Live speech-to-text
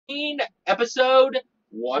Episode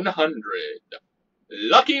 100.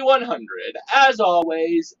 Lucky 100. As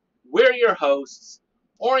always, we're your hosts,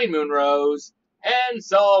 Ori Moonrose and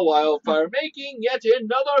Saul Wildfire, making yet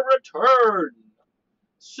another return.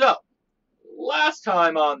 So, last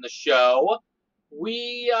time on the show,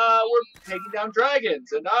 we were taking down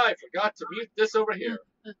dragons, and I forgot to mute this over here.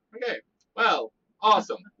 Okay, well,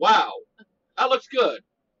 awesome. Wow, that looks good.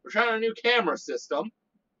 We're trying a new camera system.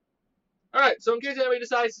 Alright, so in case anybody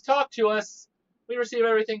decides to talk to us, we receive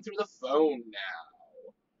everything through the phone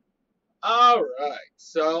now. Alright,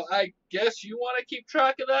 so I guess you want to keep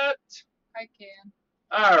track of that? I can.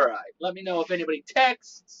 Alright, let me know if anybody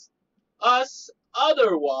texts us.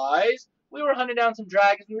 Otherwise, we were hunting down some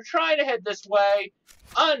dragons. We were trying to head this way.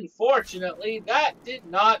 Unfortunately, that did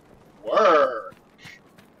not work.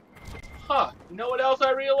 Huh, you know what else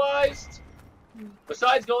I realized?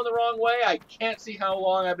 Besides going the wrong way, I can't see how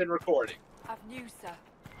long I've been recording. I've new, sir.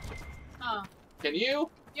 Huh. Can you?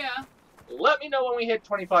 Yeah. Let me know when we hit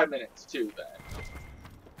 25 minutes, too, then.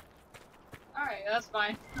 Alright, that's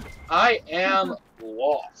fine. I am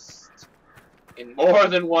lost in more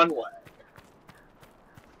than one way.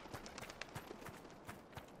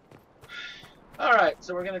 Alright,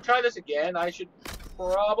 so we're going to try this again. I should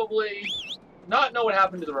probably not know what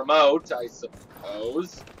happened to the remote, I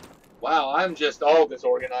suppose. Wow, I'm just all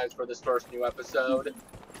disorganized for this first new episode.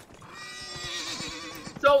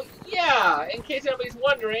 So, yeah, in case anybody's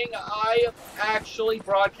wondering, I am actually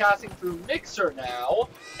broadcasting through Mixer now,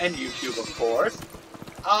 and YouTube, of course,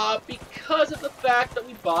 because of the fact that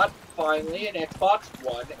we bought, finally, an Xbox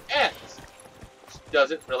One X. Which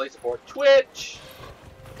doesn't really support Twitch.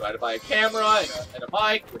 So I had to buy a camera and a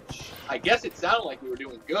mic, which I guess it sounded like we were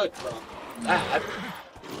doing good from that.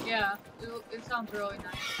 Yeah, it sounds really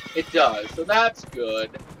nice. It does, so that's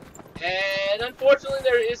good. And unfortunately,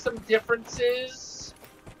 there is some differences.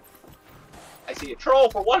 I see a troll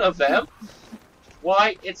for one of them.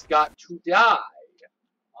 Why, it's got to die.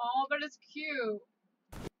 Oh, but it's cute.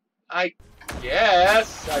 I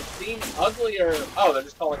guess. I've seen uglier... Oh, they're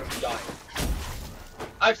just calling them giants.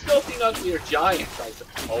 I've still seen uglier giants, I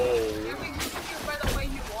suppose. It makes you cute by the way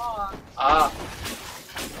you walk. Ah.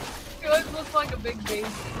 It always looks like a big baby.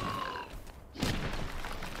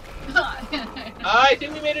 I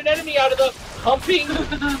think we made an enemy out of the humping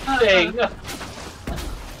thing.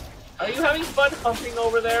 Are you having fun humping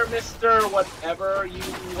over there, Mr. Whatever you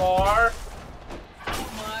are?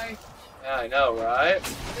 Oh my. Yeah, I know, right?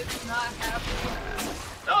 It's not happy.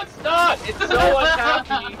 No, it's not! It's so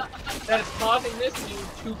unhappy that it's causing this dude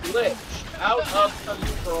to glitch out of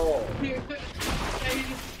control.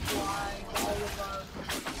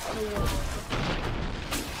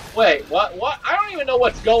 Wait, what? I don't even know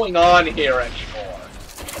what's going on here anymore.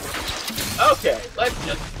 Okay, let's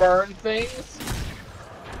just burn things.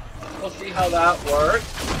 We'll see how that works.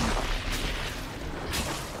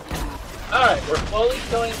 Alright, we're slowly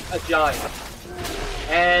killing a giant.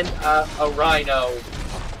 And a rhino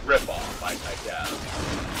ripoff, I guess.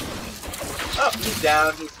 Oh, he's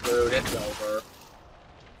down, he's screwed, it's over.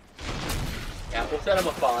 Yeah, we'll set him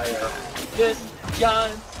afire. This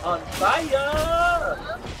giant's on fire!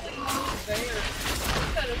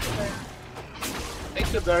 It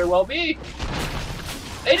could very well be.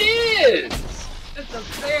 It is! It's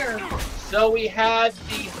a bear. So we had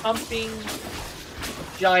the humping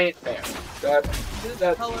giant bear.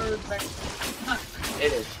 That's color bear.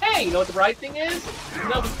 It is. Hey, you know what the bright thing is? You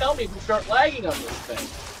know, tell me if we start lagging on this thing.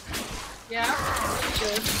 Yeah, that's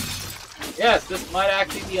good. Yes, this might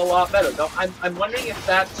actually be a lot better. Though I'm wondering if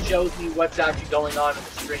that shows me what's actually going on in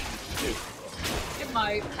the stream too. It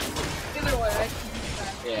might. Either way, I can use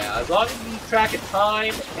that. Yeah, as long as you track a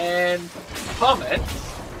time and comments,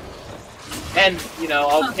 and you know,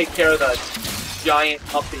 I'll take care of the giant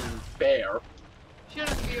humping bear.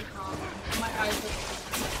 Shouldn't be a problem. My eyes are...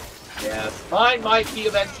 Yes, mine might be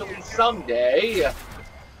eventually someday.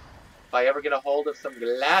 If I ever get a hold of some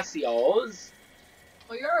glacios.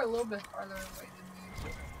 Well, you're a little bit farther away than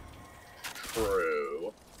me.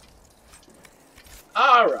 True.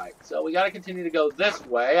 Alright, so we gotta continue to go this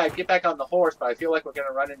way. I'd get back on the horse, but I feel like we're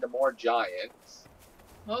gonna run into more giants.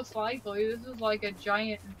 Most likely. This is like a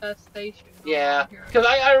giant infestation. Yeah, because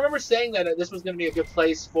I remember saying that this was gonna be a good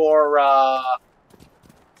place for,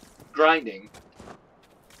 grinding.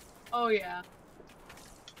 Oh, yeah.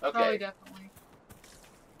 Okay. Probably, definitely.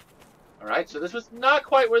 Alright, so this was not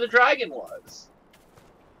quite where the dragon was.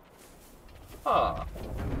 Huh.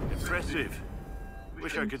 Impressive.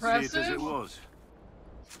 Wish I could see it as it was.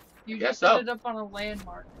 You Guess just so. set it up on a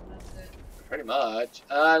landmark, and that's it. Pretty much.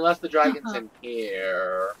 Unless the dragon's in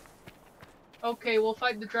here. Okay, we'll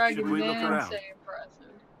fight the dragon Should we and look then around? say impressive.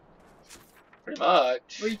 Pretty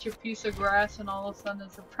much. Reach a piece of grass and all of a sudden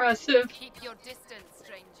it's oppressive. Keep your distance,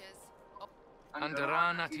 strangers.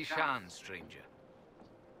 Andaran Atishan, stranger.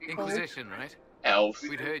 Inquisition, right? Elf.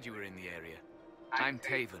 We'd heard you were in the area. I'm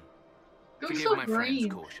Taven. Looks Forgive so my friend's green.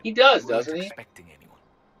 caution. He does, We weren't doesn't he? expecting anyone.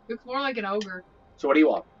 Looks more like an ogre. So what do you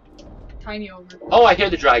want? Tiny ogre. Oh, I hear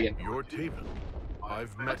the dragon. You're Taven.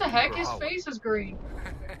 I've met What the you heck? for His Howard. face is green.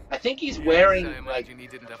 I think he's Yes, wearing, I like, imagine he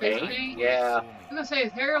didn't have paint? time to Yeah. inform me. I was gonna say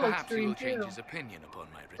his hair looks Perhaps he green will change too. his opinion upon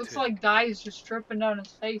my return. Looks like dye is just dripping down his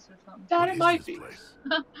face or something. that What it is might this be. place?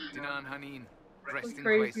 Dinan Hanin, resting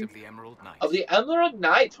crazy. place of the Emerald Knights. Of the Emerald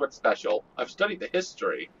Knights, what's special? I've studied the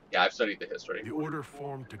history. Yeah, I've studied the history. The order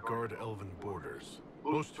formed to guard elven borders.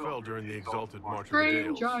 Most fell during the exalted march of the Green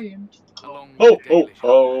Dales. giant. Along Ho, with the ho, Dalish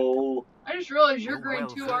ho. I just realized You're you're green well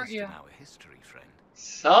too, versed aren't in you? our history, friend.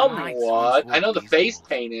 Somewhat. I know the face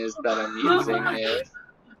paint is that I'm using Oh, it.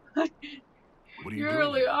 What are You you doing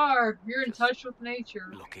really here? are. You're in touch with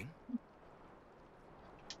nature. Looking?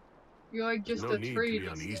 You're like just No a need tree. to be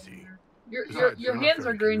just uneasy. sitting there. Your Besides, your you're not hands are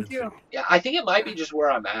very green too. convincing. Yeah, I think it might be just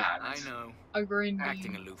where I'm at. I know. A green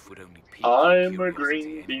Acting bean. aloof would only pique your I'm a curiosity green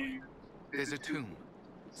anyway. bee. There's a tomb,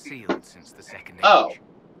 sealed since the Second Age. Oh.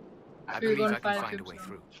 I So you're believe gonna I can find a find a way tombstone.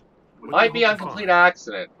 through. What do Might you be hope on to complete find?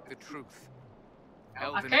 accident. The truth.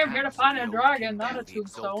 I came here to find a dragon, not a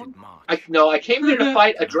tombstone. I came here to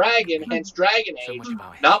fight a dragon, hence Dragon Age,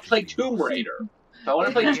 not play Tomb Raider. If I want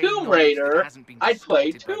to play Tomb Raider, I'd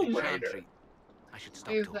play Tomb Raider. I should stop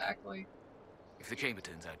talking. Exactly. If the chamber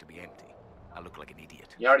turns out to be empty, I'll look like an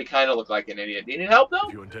idiot. You already kind of look like an idiot. Do you need help, though?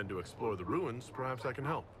 If you intend to explore the ruins, perhaps I can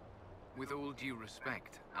help. With all due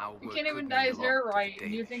respect, our You work can't even could dye mean his a hair lot to right. the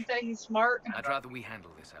And you Dalish. think that he's smart? I'd rather we handle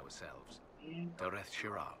this ourselves. Doreth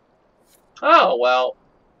Shirar. Oh, well.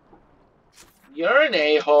 You're an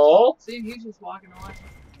a-hole. See, he's just walking away.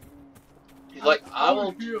 He's like, I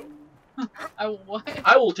will I will what?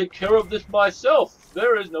 I will take care of this myself.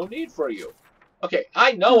 There is no need for you. Okay,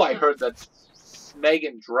 I know I heard that's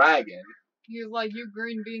Megan Dragon. He's like, you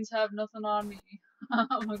green beans have nothing on me. I'm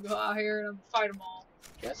gonna go out here and fight them all.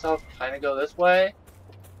 Guess I'll kind of go this way.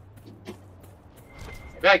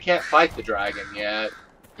 Maybe I can't fight the dragon yet.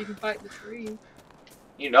 You can fight the tree.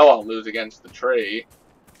 You know I'll lose against the tree.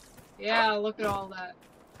 Yeah, look at all that.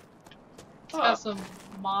 It's Huh. got some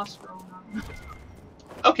moss growing on.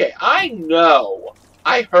 Okay, I know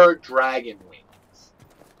I heard dragon wings.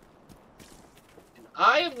 And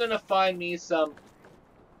I am gonna find me some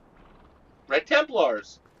Red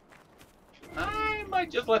Templars. I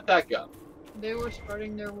might just let that go. They were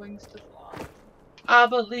spreading their wings to fly. I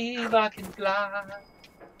believe I can fly.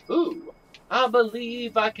 Ooh, I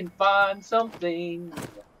believe I can find something.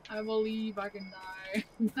 I believe I can die.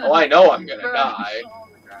 Oh, I know I'm gonna Crash die.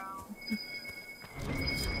 on the ground.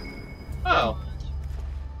 Oh,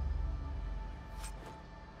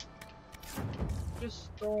 Just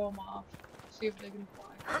throw them off. See if they can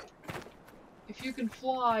fly. If you can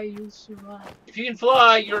fly, you'll survive. if you can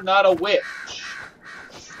fly, you're not a witch.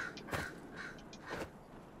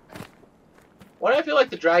 Why do I feel like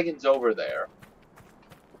the dragon's over there?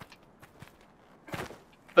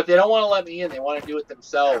 But they don't want to let me in. They want to do it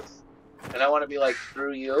themselves. And I want to be like,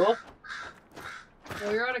 screw you.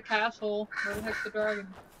 Well, you're at a castle. Where the heck's the dragon?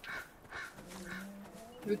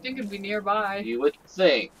 You would think it'd be nearby. You would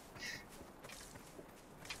think.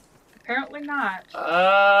 Apparently not.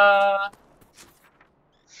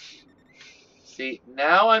 See,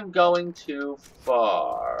 now I'm going too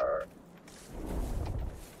far.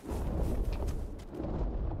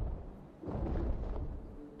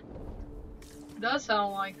 It does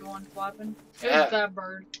sound like going flapping. Yeah. There's that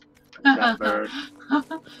bird. That bird.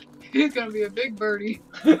 He's gonna be a big birdie.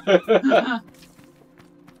 I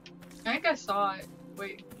think I saw it.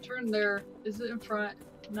 Wait, turn there. Is it in front?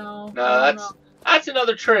 No. No, I don't that's know. that's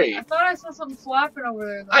another tree. I thought I saw something flapping over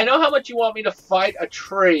there. Though. I know how much you want me to fight a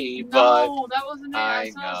tree, but No, that wasn't it. I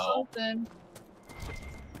saw know. something.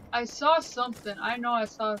 I saw something. I know I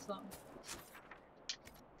saw something.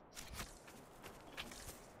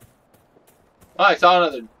 oh, I saw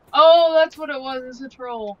another. Oh, that's what it was. It's a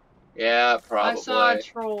troll. Yeah, probably. I saw a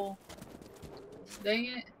troll. Dang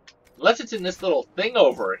it. Unless it's in this little thing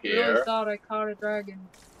over I really here. thought I caught a dragon.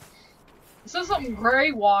 I saw something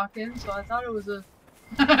gray walking, so I thought it was a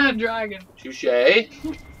dragon. Touche.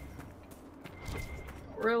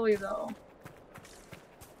 Really, though.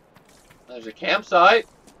 There's a campsite.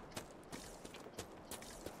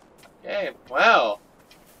 Okay, wow.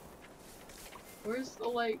 Where's the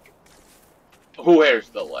lake? Where's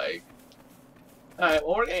the lake? Alright,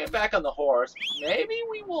 well, we're gonna get back on the horse. Maybe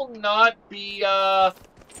we will not be,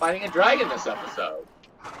 fighting a dragon this episode.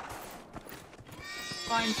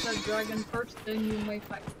 find said dragon first, then you may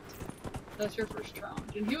fight it. That's your first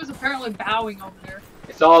challenge. And he was apparently bowing over there.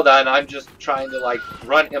 It's all done. I'm just trying to, like,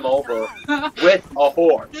 run him over with a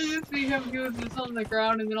horse. Did you see him? He was just on the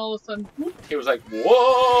ground, and then all of a sudden, whoop, He was like,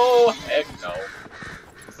 whoa, heck no.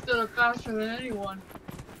 stood up faster than anyone.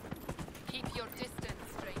 Keep your distance,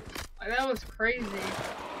 stranger. Like, that was crazy.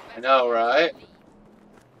 I know, right?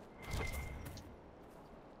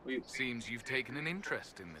 Seems you've taken an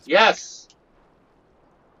interest in this. Yes!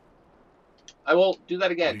 I will do that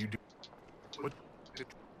What again. do you do? What?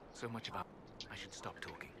 So much about. I should stop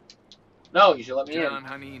talking. No, you should let me in. Jan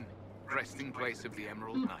Hanin, resting place of the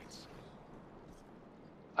Emerald Knights.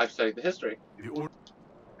 I've studied the history. The order.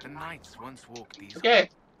 The knights once walked these. Okay.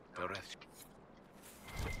 Torres.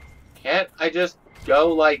 Can't I just go,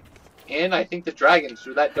 like, in? I think the dragon's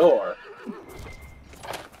through that door.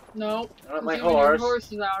 Nope. I want my Even your horse.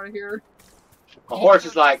 horse is out of here. My horse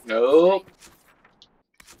is like, nope.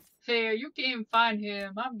 Hey, you can't even find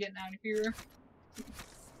him. I'm getting out of here.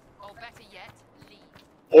 Or better yet, leave.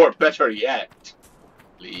 Or better yet,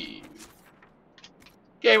 leave.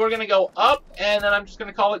 Okay, we're gonna go up, and then I'm just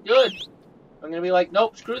gonna call it good. I'm gonna be like,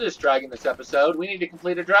 nope, screw this dragon this episode. We need to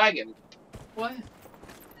complete a dragon. What?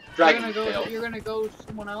 Dragon kill. You're gonna go with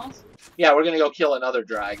someone else? Yeah, we're gonna go kill another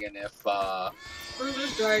dragon if, Screw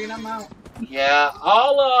this dragon, I'm out. yeah,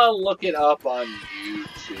 I'll, look it up on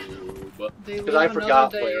YouTube. They Because I live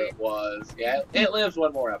forgot another where day. it was. Yeah, it lives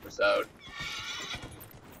one more episode.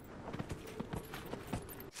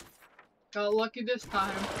 Got lucky this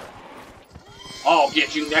time. I'll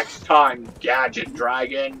get you next time, Gadget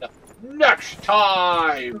Dragon. Next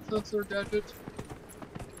time! Professor Gadget.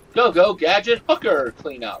 Go, Gadget Hooker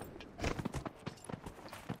cleanup.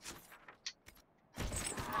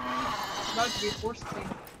 It's about to be forced clean.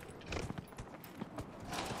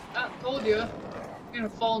 I told you. You're gonna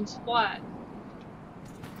fall and splat.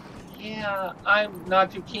 Yeah, I'm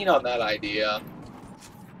not too keen on that idea.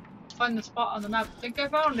 Find the spot on the map. Think I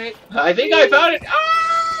found it. I think I found it.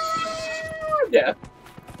 Ah! Yeah.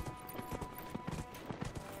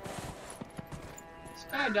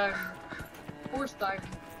 Skydiving. Horse diving.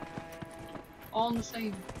 All in the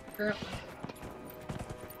same, apparently.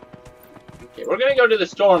 Okay, we're gonna go to the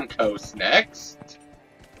Storm Coast next.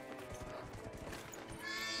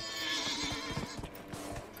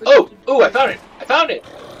 Oh, I found it. I found it.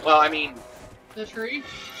 Well, I mean, The tree?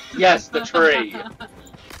 yes, the tree.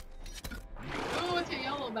 Oh, it's a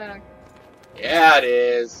yellowback. Yeah, it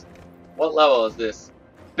is. What level is this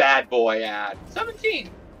bad boy at? 17.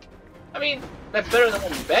 I mean, that's better than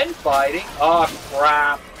what we've been fighting. Oh,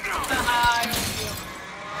 crap.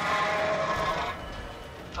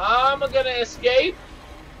 I'm gonna escape.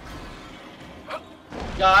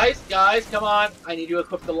 Guys, come on. I need to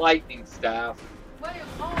equip the lightning staff. Wait,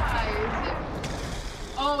 why? Is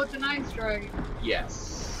it... Oh, it's an ice dragon.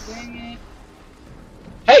 Yes. Dang it.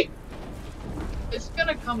 Hey, It's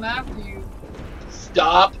gonna come after you.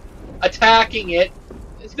 stop attacking it.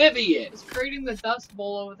 It's, Vivian. it's creating the dust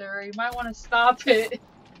bowl over there. You might want to stop it.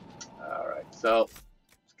 Alright, so.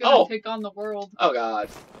 It's gonna Oh. take on the world. Oh, God.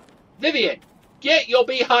 Vivian, get your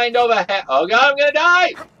behind over here. Oh, God, I'm gonna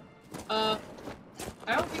die.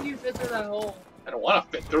 I don't think you fit through that hole. I don't want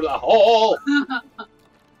to fit through the hole.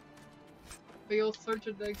 But you'll search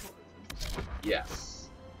a dig for it. Yes.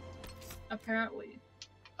 Apparently.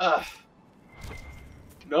 Not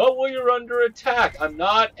while you're under attack. I'm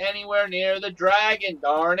not anywhere near the dragon,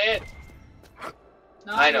 darn it.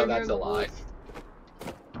 Not I know you're that's near a the lie. wolf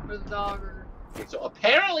or the dog or... Okay, so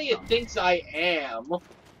apparently it thinks I am.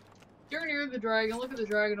 You're near the dragon. Look at the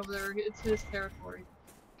dragon over there. It's his territory.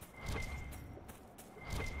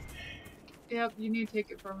 Yep, you need to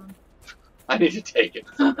take it from him. I need to take it.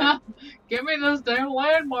 Give me this damn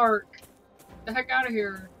landmark! Get the heck out of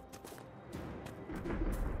here.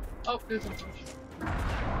 Oh, there's a bush.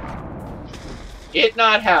 It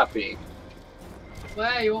not happy.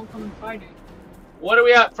 Well, you won't come and fight it. What are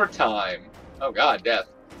we at for time? Oh, God, death.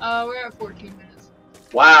 We're at 14 minutes.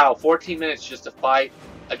 Wow, 14 minutes just to fight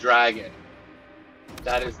a dragon.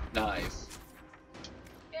 That is nice.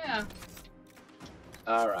 Yeah,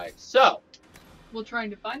 Alright, so. we're trying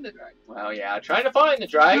to find the dragon. Well, yeah, trying to find the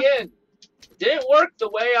dragon. Didn't work the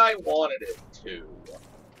way I wanted it to.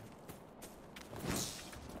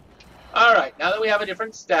 Alright, now that we have a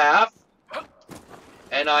different staff,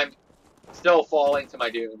 and I'm still falling to my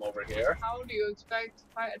doom over here. How do you expect to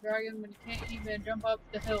fight a dragon when you can't even jump up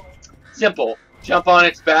the hill? Simple. Jump on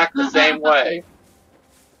its back the same way.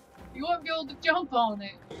 You won't be able to jump on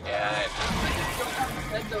it. Yeah. Jump on its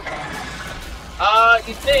head though.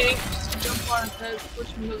 You think? Jump on its head, push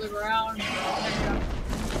him to the ground, and then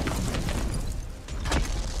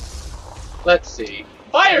Let's see.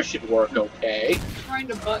 Fire should work okay. Trying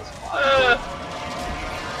to butt squat.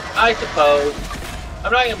 I suppose.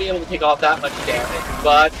 I'm not gonna be able to take off that much damage,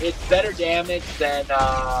 but it's better damage than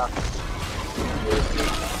yeah,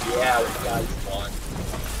 with the ice one.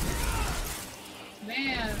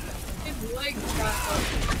 Man, his legs got up.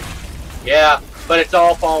 Yeah, but it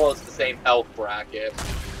all follows the same health bracket.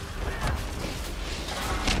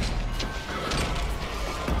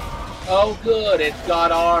 Oh good, it's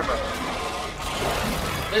got armor.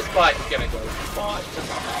 This fight's gonna go fine.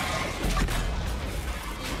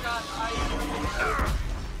 He's got ice.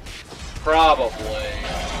 Probably. I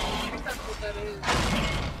think that's what that is.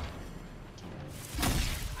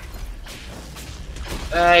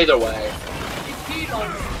 Either way. He peed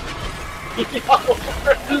on me.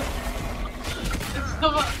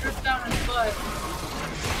 It's down his butt.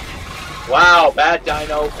 Wow, bad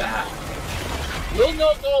dino back. Will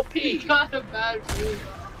no go He pee. got a bad view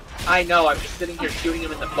though. I know, I'm just sitting here shooting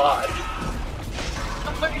him in the butt.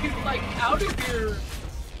 He's like, out of here.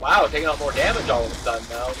 Wow, taking out more damage all of a sudden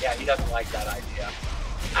though. Yeah, he doesn't like that idea.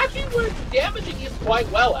 Actually, we're damaging him quite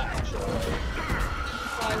well, actually.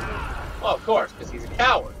 Well, of course, because he's a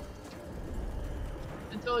coward.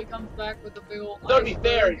 Until he comes back with a big old. So to be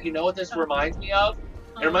fair, you know what this reminds me of?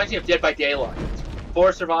 It reminds me of Dead by Daylight.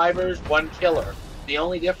 4 survivors, 1 killer. The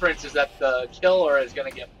only difference is that the killer is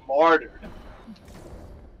going to get martyred.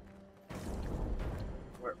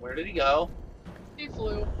 Where did he go? He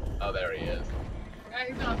flew. Oh, there he is. Yeah,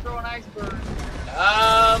 he's gonna throw an iceberg.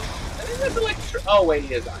 I think that's electric. Oh, wait,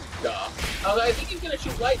 he is ice. Duh. I think he's going to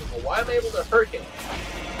shoot lightning, but why am I able to hurt him?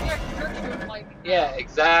 Yeah, 'cause you're shooting lightning. Yeah,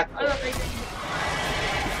 exactly. I don't think he...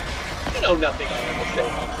 You know nothing I ever say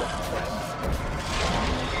about that.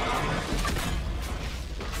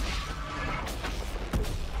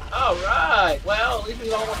 Alright, well, at least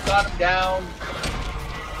we almost got him down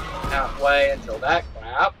halfway until that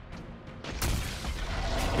crap.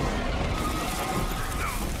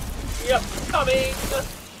 Yep, coming! This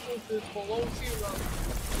is below zero.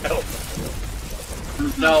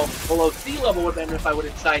 No, below sea level would have been if I would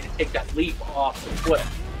have decided to take that leap off the cliff.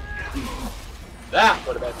 That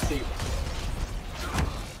would have been sea level.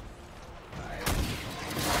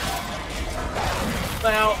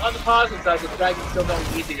 Now, on the positive side, the dragon's still going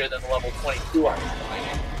easier than the level 22 I was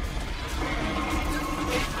fighting.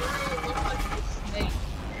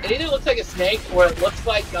 It either looks like a snake or it looks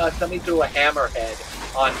like somebody threw a hammerhead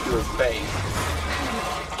onto his face.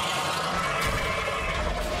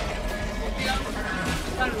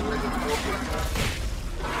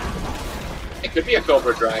 It could be a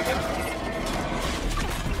cobra dragon.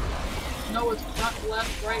 No, it's not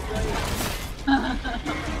left, right.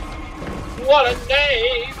 What a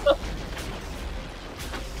name!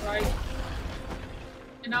 Right.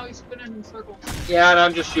 And now he's spinning in circles. Yeah, and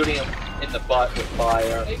I'm just shooting him in the butt with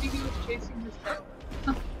fire. Maybe he was chasing his tail.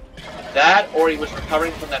 That, or he was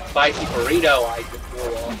recovering from that spicy burrito I just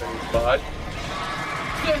threw off in his butt.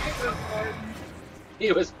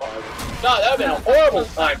 He was farting. No, that would have been a horrible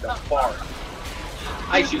time to fart.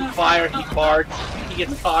 I shoot fire, he farts, he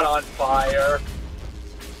gets caught on fire.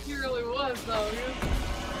 He really was, though. He was...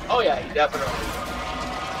 Oh yeah, he definitely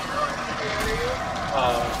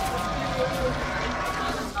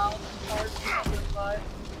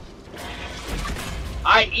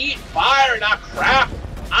I eat fire, not crap!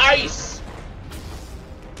 Ice!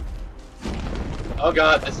 Oh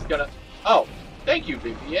god, this is gonna... Oh, thank you,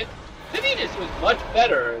 Vivian. Vivian is doing much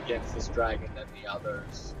better against this dragon than the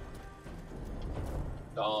others.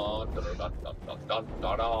 Dun, dun, dun, dun, dun, dun,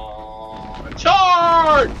 dun, dun.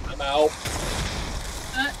 Charge! I'm out.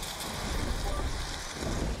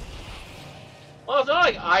 Well, it's not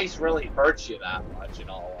like ice really hurts you that much, in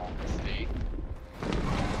all honesty.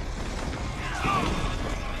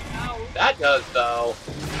 Ow. That does, though.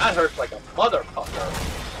 That hurts like a motherfucker.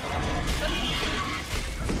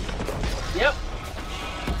 Yep.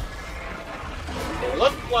 They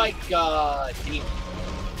look like, demons.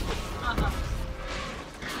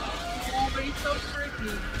 Oh, but he's so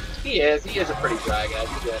pretty. He is a pretty dragon, I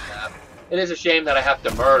do that. It is a shame that I have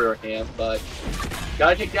to murder him, but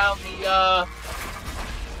gotta take down the,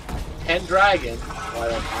 10 dragons. Well, I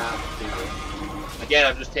don't have to. Again,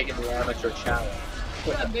 I'm just taking the amateur challenge.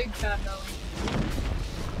 He's a big cat, though.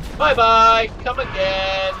 Bye-bye! Come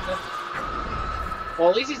again! Well,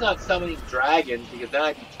 at least he's not summoning dragons, because then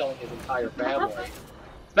I'd be killing his entire family.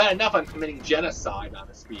 It's bad enough I'm committing genocide on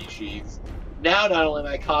a species. Now, not only am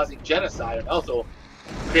I causing genocide, I'm also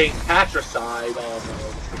creating patricide almost,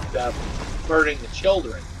 except murdering the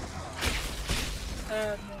children.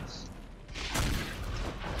 Sadness.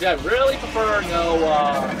 Yeah, I really prefer no,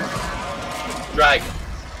 dragons.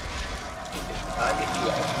 Time to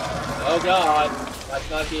heal. Oh god, that's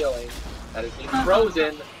not healing. That is being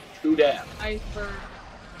frozen to death. Iceberg.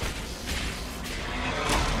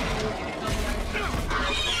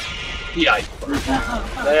 The iceberg.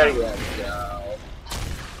 There you go.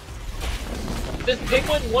 This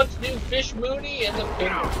penguin wants new fish Mooney and the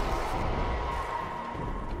penguin.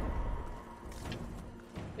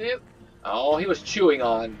 Yep. Oh, he was chewing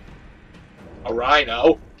on a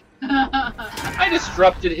rhino. I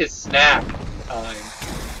disrupted his snack time.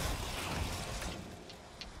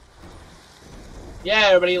 Yeah,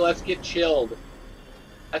 everybody, let's get chilled.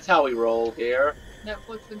 That's how we roll here.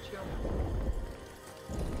 Netflix and chill.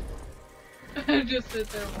 Just sit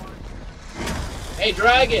there and watch. Hey,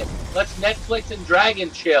 Dragon, let's Netflix and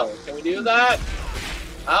Dragon chill. Can we do that?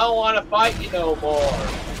 I don't want to fight you no more.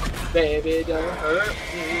 Baby, don't hurt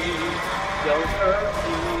me. Don't hurt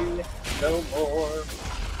me no more.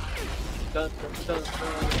 Dun, dun, dun,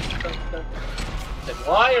 dun, dun, dun. Then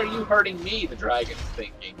why are you hurting me, the dragon's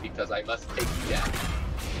thinking, because I must take you down.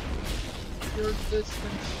 Your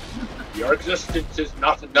existence. Your existence is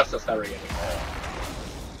not necessary anymore.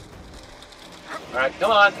 Alright,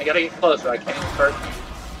 come on, I gotta get closer, I can't hurt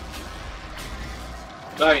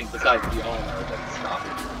you. I mean, besides the armor that's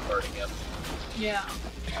stopping me from hurting him. Yeah.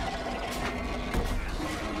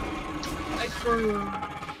 Iceberg.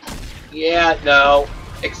 Yeah, no.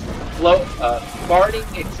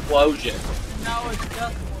 Farting explosion. Now it's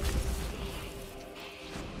dust.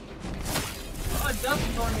 Oh, a dust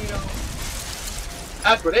tornado.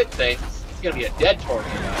 That's what it thinks. It's gonna be a dead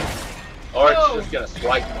tornado. Or it's just gonna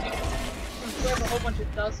swipe me. We have a whole bunch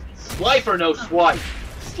of dust. Slife or no swipe?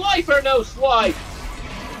 Slife or no swipe?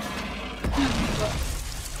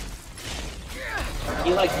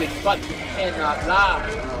 He likes big butts and cannot lie.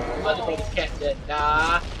 Motherfuckers can't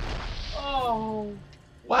deny. Oh.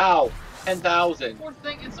 Wow, 10,000. Poor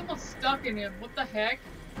thing, it's almost stuck in him. What the heck?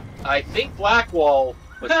 I think Blackwall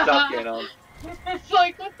was stuck in him. It's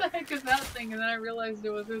like, what the heck is that thing? And then I realized it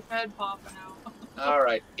was his head popping out.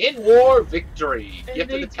 Alright, in war victory. And Gift of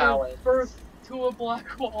they the talent. gave birth to a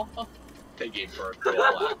black wall. They gave birth to a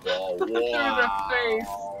Blackwall.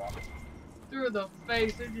 Wow. Through the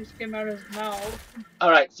face. It just came out of his mouth.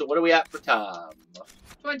 Alright, so what are we at for time?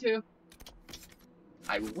 22.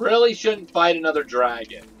 I really shouldn't fight another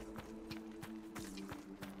dragon.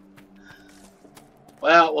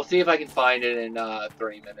 Well, we'll see if I can find it in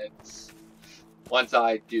 3 minutes. Once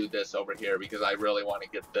I do this over here, because I really want to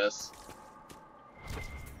get this.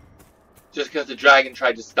 Just because the dragon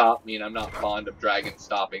tried to stop me, and I'm not fond of dragons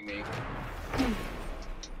stopping me.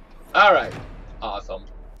 Alright. Awesome.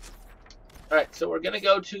 Alright, so we're going to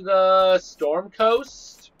go to the Storm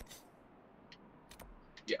Coast.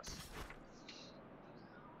 Yes.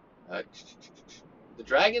 The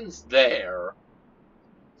dragon's there.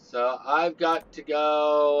 So I've got to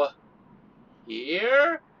go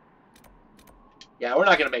here. Yeah, we're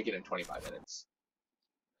not going to make it in 25 minutes.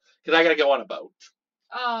 Because I got to go on a boat.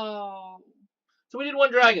 Oh. So we did one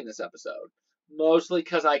dragon this episode. Mostly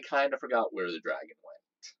because I kind of forgot where the dragon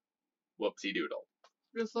went. Whoopsie doodle.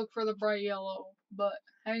 Just look for the bright yellow, but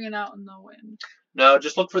hanging out in the wind. No,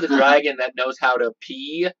 just look for the dragon that knows how to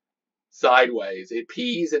pee sideways. It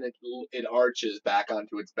pees and it arches back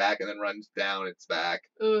onto its back and then runs down its back.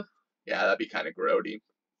 Ugh. Yeah, that'd be kind of grody.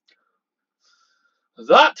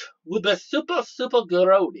 That would be super, super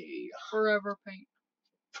grody. Forever paint.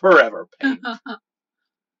 Forever paint.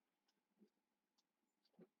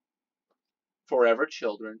 Forever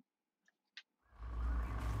children.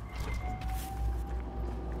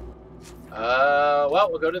 Well,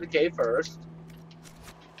 we'll go to the cave first.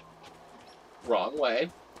 Wrong way.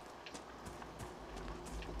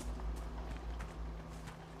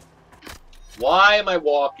 Why am I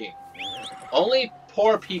walking? Only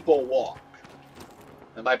poor people walk.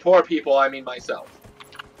 And by poor people, I mean myself.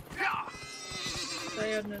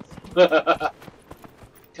 Sadness.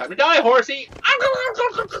 Time to die, horsey!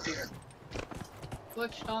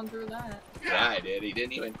 Glitched on through that. Yeah, I did. He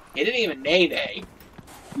didn't even nay-nay.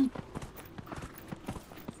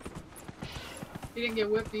 He didn't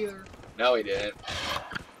get whipped either. No, he didn't.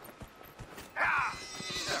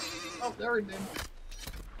 Oh, there he did.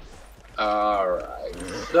 Alright,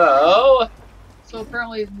 so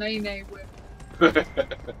apparently his nay-nay whipped.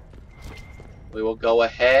 we will go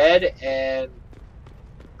ahead and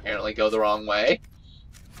apparently go the wrong way.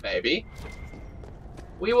 Maybe.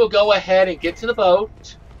 We will go ahead and get to the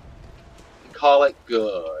boat and call it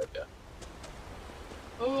good.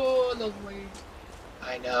 Oh, those waves.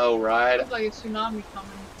 I know, right? Looks like a tsunami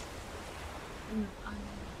coming.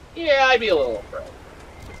 Yeah, I'd be a little afraid.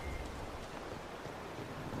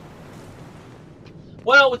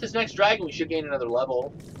 Well, with this next dragon, we should gain another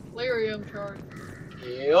level. Lyrium charge.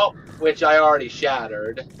 Yep, which I already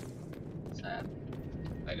shattered. Sad.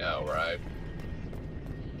 I know, right?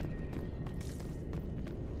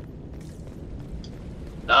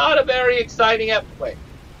 Not a very exciting wait.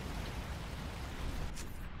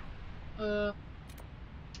 Can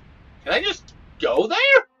I just go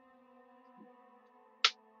there?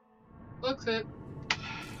 Looks it.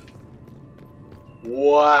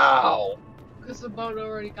 Wow. Because the boat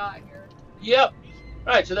already got here. Yep.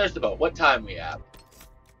 Alright, so there's the boat. What time we have?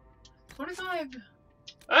 25.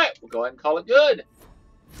 Alright, we'll go ahead and call it good.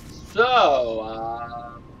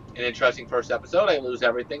 So, an interesting first episode. I lose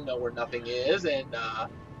everything, know where nothing is, and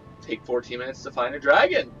take 14 minutes to find a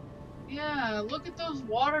dragon. Yeah, look at those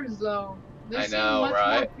waters though. They I seem know, much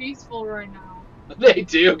right? more peaceful right now. They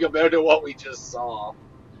do, compared to what we just saw.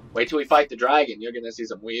 Wait till we fight the dragon. You're going to see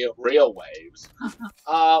some real waves.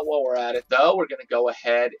 While we're at it, though, we're going to go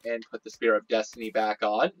ahead and put the Spear of Destiny back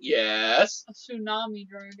on. Yes. A tsunami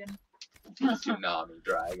dragon. A tsunami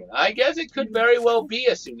dragon. I guess it could very well be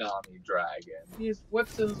a tsunami dragon. He just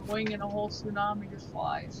whips his wing and a whole tsunami just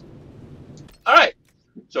flies. Alright.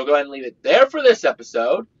 So we'll go ahead and leave it there for this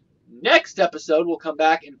episode. Next episode, we'll come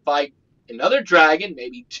back and fight another dragon,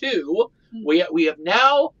 maybe 2. We have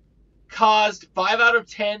now caused 5 out of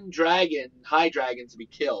 10 high dragons to be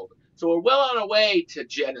killed. So we're well on our way to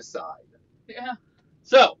genocide. Yeah.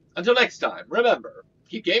 So, until next time, remember,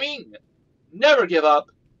 keep gaming, never give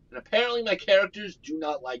up, and apparently my characters do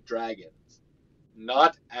not like dragons.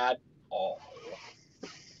 Not at all.